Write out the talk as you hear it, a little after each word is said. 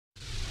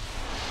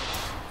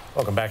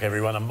Welcome back,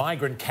 everyone. A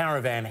migrant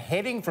caravan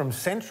heading from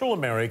Central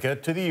America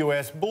to the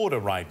U.S. border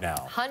right now.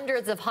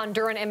 Hundreds of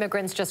Honduran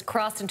immigrants just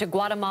crossed into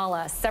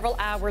Guatemala several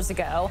hours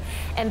ago,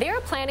 and they're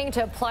planning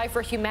to apply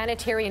for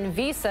humanitarian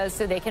visas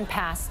so they can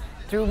pass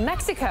through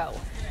Mexico.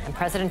 And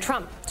President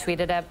Trump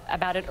tweeted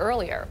about it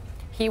earlier.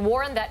 He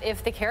warned that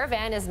if the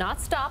caravan is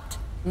not stopped,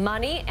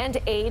 money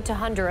and aid to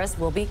Honduras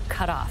will be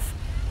cut off.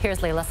 Here's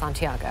Leyla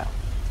Santiago.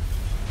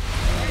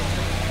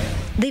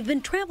 They've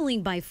been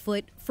traveling by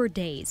foot for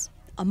days.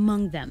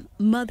 Among them,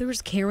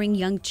 mothers carrying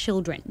young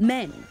children,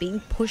 men being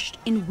pushed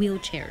in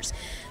wheelchairs.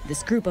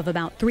 This group of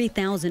about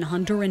 3,000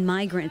 Honduran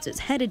migrants is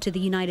headed to the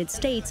United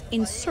States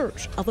in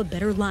search of a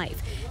better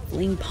life,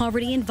 fleeing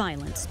poverty and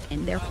violence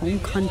in their home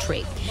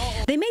country.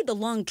 They made the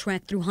long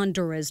trek through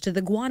Honduras to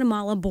the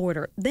Guatemala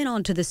border, then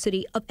on to the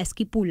city of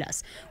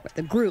Esquipulas, where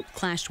the group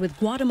clashed with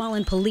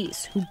Guatemalan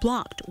police who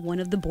blocked one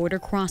of the border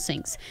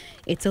crossings.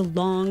 It's a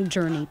long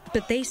journey,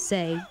 but they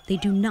say they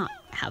do not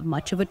have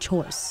much of a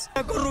choice.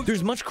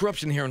 There's much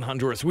corruption here in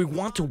Honduras. We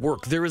want to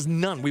work. There is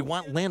none. We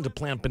want land to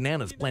plant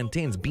bananas,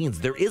 plantains, beans.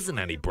 There isn't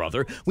any,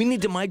 brother. We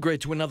need to migrate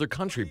to another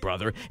country,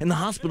 brother. In the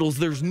hospitals,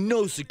 there's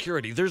no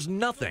security. There's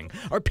nothing.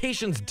 Our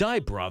patients die,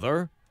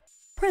 brother.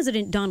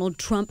 President Donald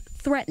Trump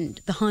threatened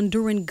the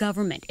Honduran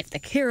government if the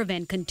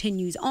caravan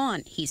continues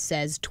on, he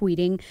says,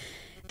 tweeting,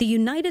 "The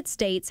United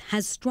States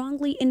has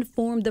strongly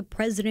informed the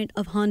president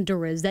of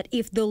Honduras that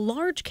if the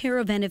large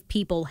caravan of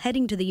people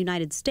heading to the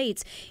United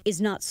States is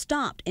not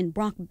stopped and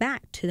brought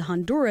back to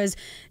Honduras,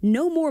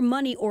 no more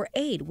money or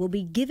aid will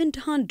be given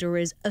to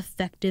Honduras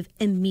effective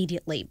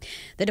immediately."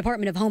 The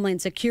Department of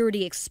Homeland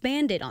Security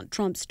expanded on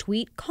Trump's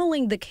tweet,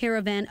 calling the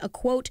caravan a,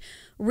 quote,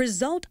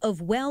 result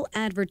of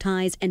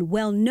well-advertised and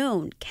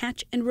well-known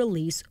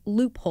catch-and-release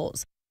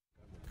loopholes.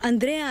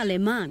 Andrea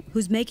Alemán,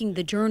 who's making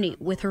the journey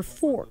with her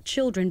 4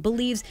 children,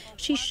 believes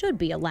she should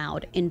be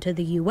allowed into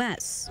the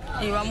U.S.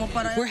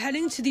 We're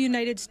heading to the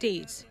United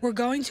States. We're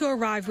going to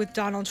arrive with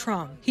Donald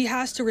Trump. He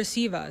has to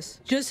receive us.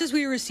 Just as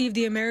we receive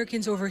the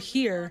Americans over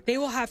here, they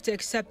will have to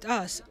accept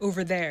us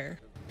over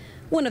there.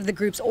 One of the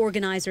group's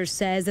organizers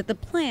says that the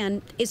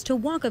plan is to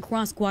walk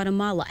across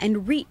Guatemala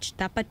and reach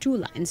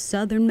Tapachula in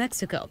southern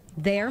Mexico.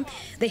 There,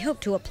 they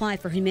hope to apply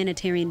for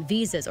humanitarian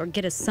visas or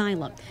get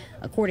asylum.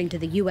 According to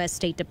the U.S.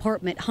 State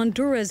Department,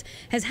 Honduras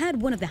has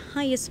had one of the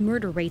highest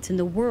murder rates in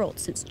the world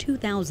since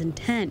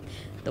 2010.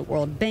 The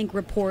World Bank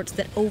reports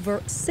that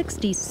over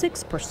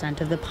 66%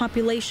 of the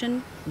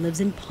population lives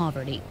in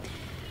poverty.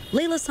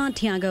 Leyla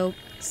Santiago,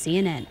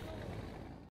 CNN.